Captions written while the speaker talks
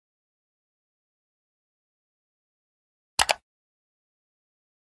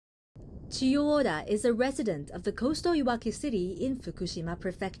Chiyo Oda is a resident of the coastal Iwaki city in Fukushima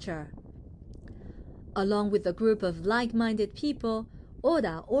Prefecture. Along with a group of like-minded people,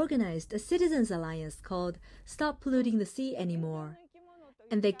 Oda organized a citizens' alliance called Stop Polluting the Sea Anymore.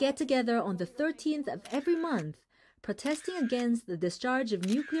 And they get together on the 13th of every month, protesting against the discharge of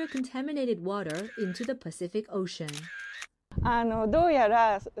nuclear contaminated water into the Pacific Ocean.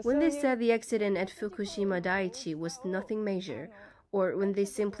 When they said the accident at Fukushima Daiichi was nothing major, or when they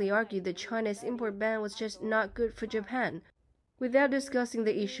simply argued that China's import ban was just not good for Japan, without discussing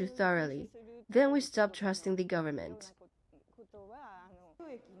the issue thoroughly, then we stopped trusting the government.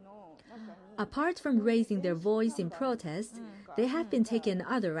 Apart from raising their voice in protest, they have been taking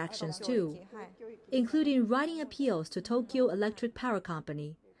other actions too, including writing appeals to Tokyo Electric Power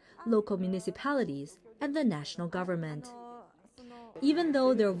Company, local municipalities, and the national government. Even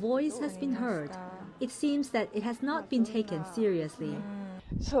though their voice has been heard, it seems that it has not been taken seriously.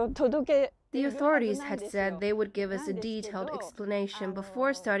 The authorities had said they would give us a detailed explanation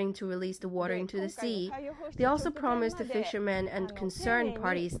before starting to release the water into the sea. They also promised the fishermen and concerned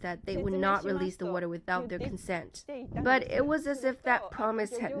parties that they would not release the water without their consent. But it was as if that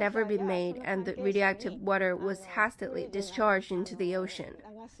promise had never been made and the radioactive water was hastily discharged into the ocean.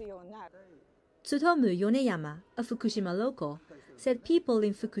 Tsutomu Yoneyama, a Fukushima local, said people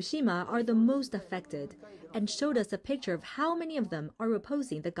in Fukushima are the most affected and showed us a picture of how many of them are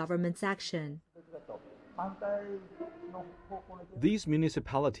opposing the government's action. These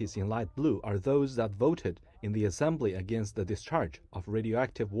municipalities in light blue are those that voted in the assembly against the discharge of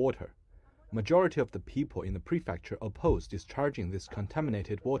radioactive water. Majority of the people in the prefecture oppose discharging this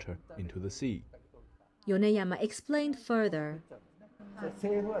contaminated water into the sea. Yoneyama explained further.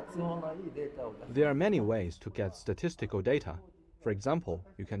 There are many ways to get statistical data. For example,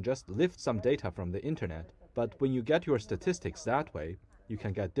 you can just lift some data from the internet, but when you get your statistics that way, you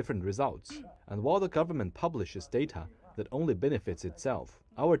can get different results. And while the government publishes data that only benefits itself,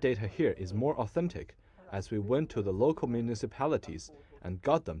 our data here is more authentic, as we went to the local municipalities and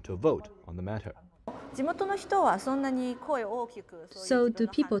got them to vote on the matter. So do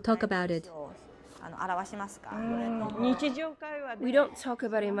people talk about it? We don't talk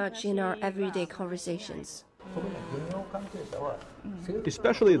about it much in our everyday conversations.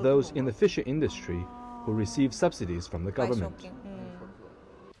 Especially those in the fishing industry who receive subsidies from the government.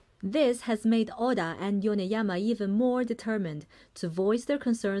 This has made Oda and Yoneyama even more determined to voice their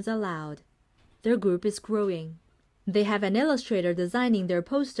concerns aloud. Their group is growing. They have an illustrator designing their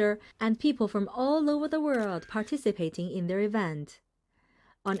poster and people from all over the world participating in their event.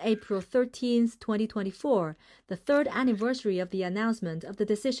 On April 13, 2024, the third anniversary of the announcement of the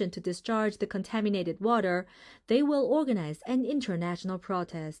decision to discharge the contaminated water, they will organize an international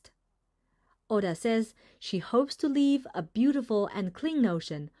protest. Oda says she hopes to leave a beautiful and clean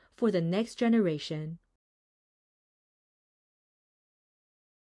ocean for the next generation.